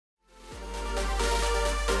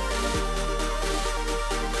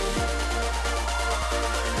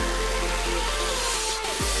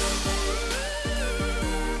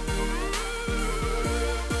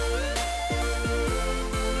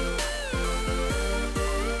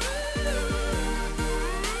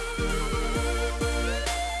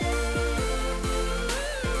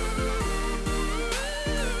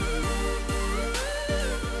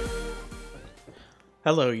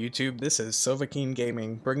Hello YouTube, this is Sovahkiin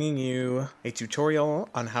Gaming bringing you a tutorial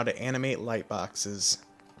on how to animate light boxes.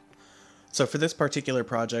 So for this particular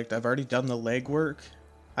project, I've already done the legwork.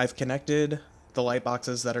 I've connected the light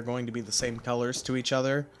boxes that are going to be the same colors to each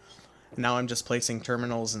other. Now I'm just placing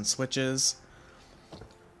terminals and switches.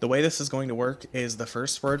 The way this is going to work is the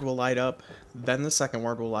first word will light up, then the second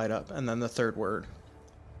word will light up, and then the third word.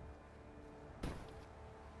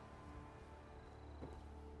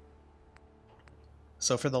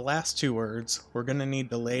 So for the last two words, we're going to need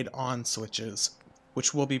delayed on switches,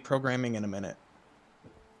 which we'll be programming in a minute.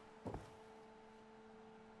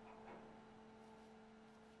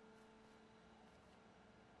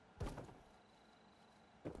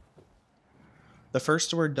 The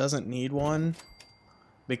first word doesn't need one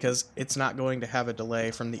because it's not going to have a delay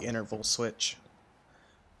from the interval switch.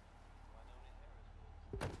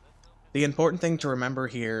 The important thing to remember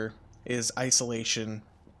here is isolation.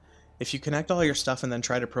 If you connect all your stuff and then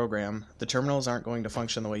try to program, the terminals aren't going to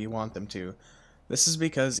function the way you want them to. This is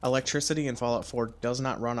because electricity in Fallout 4 does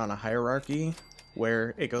not run on a hierarchy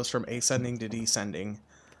where it goes from ascending to descending.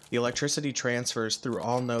 The electricity transfers through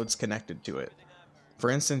all nodes connected to it. For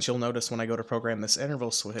instance, you'll notice when I go to program this interval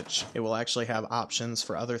switch, it will actually have options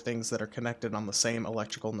for other things that are connected on the same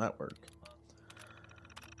electrical network.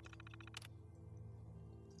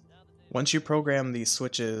 Once you program these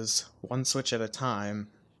switches, one switch at a time,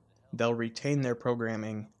 they'll retain their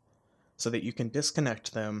programming so that you can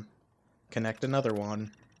disconnect them, connect another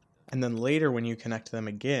one, and then later when you connect them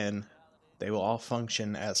again, they will all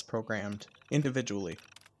function as programmed individually.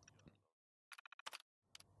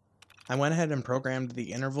 I went ahead and programmed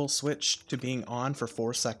the interval switch to being on for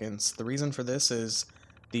 4 seconds. The reason for this is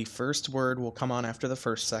the first word will come on after the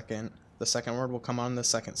first second, the second word will come on the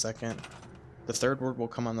second second, the third word will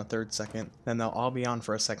come on the third second, then they'll all be on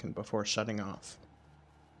for a second before shutting off.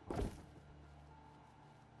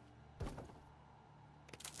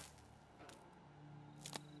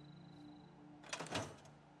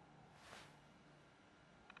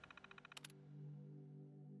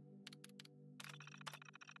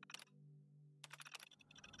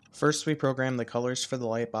 First we program the colors for the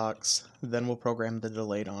light box, then we'll program the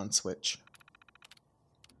delayed on switch.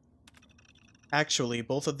 Actually,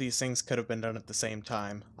 both of these things could have been done at the same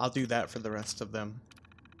time. I'll do that for the rest of them.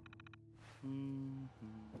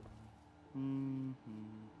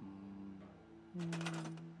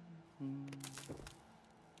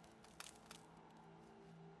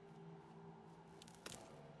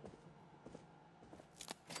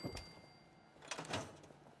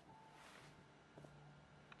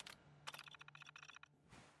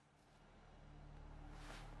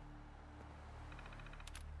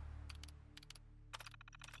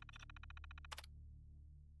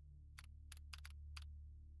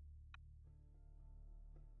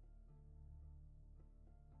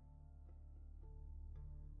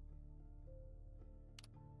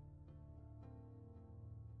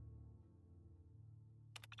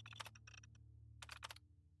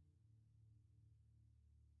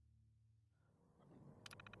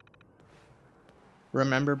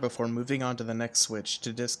 Remember before moving on to the next switch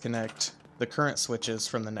to disconnect the current switches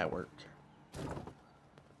from the network.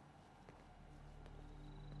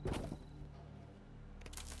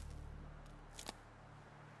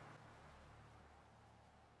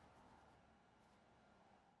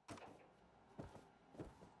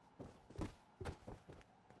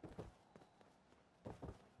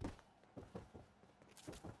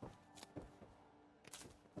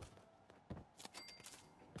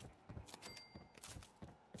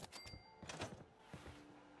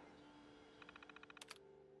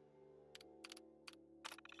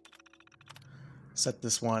 Set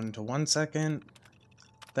this one to 1 second.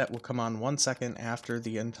 That will come on 1 second after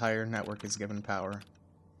the entire network is given power.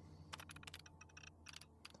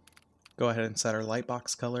 Go ahead and set our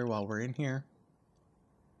lightbox color while we're in here.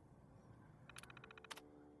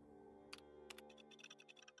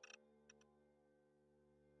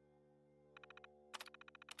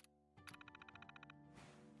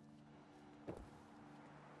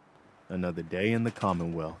 Another day in the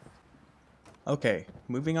Commonwealth. Okay,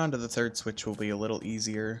 moving on to the third switch will be a little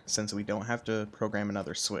easier since we don't have to program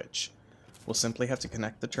another switch. We'll simply have to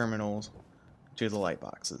connect the terminals to the light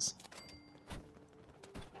boxes.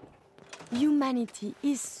 Humanity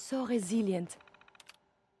is so resilient.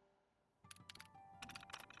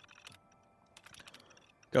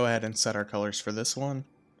 Go ahead and set our colors for this one.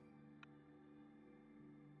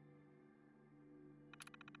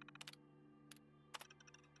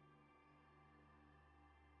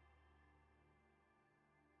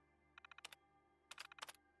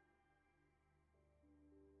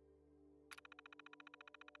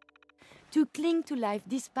 to cling to life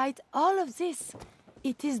despite all of this.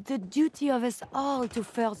 It is the duty of us all to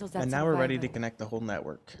further that And now we're ready to survival. connect the whole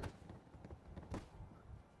network.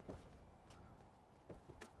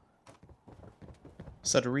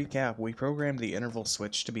 So to recap, we programmed the interval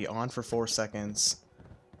switch to be on for 4 seconds,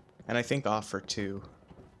 and I think off for 2.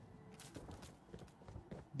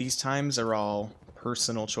 These times are all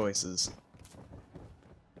personal choices.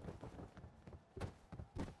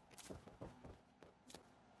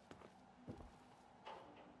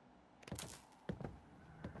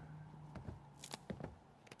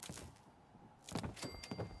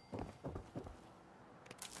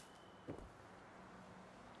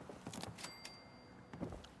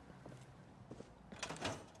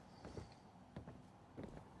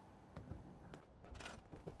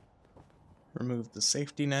 Remove the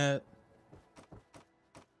safety net.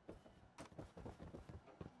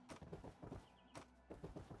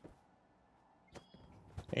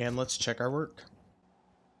 And let's check our work.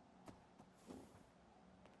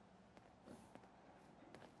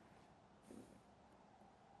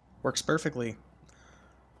 Works perfectly.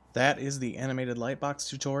 That is the animated Lightbox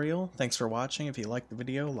tutorial. Thanks for watching. If you liked the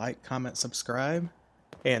video, like, comment, subscribe,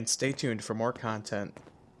 and stay tuned for more content.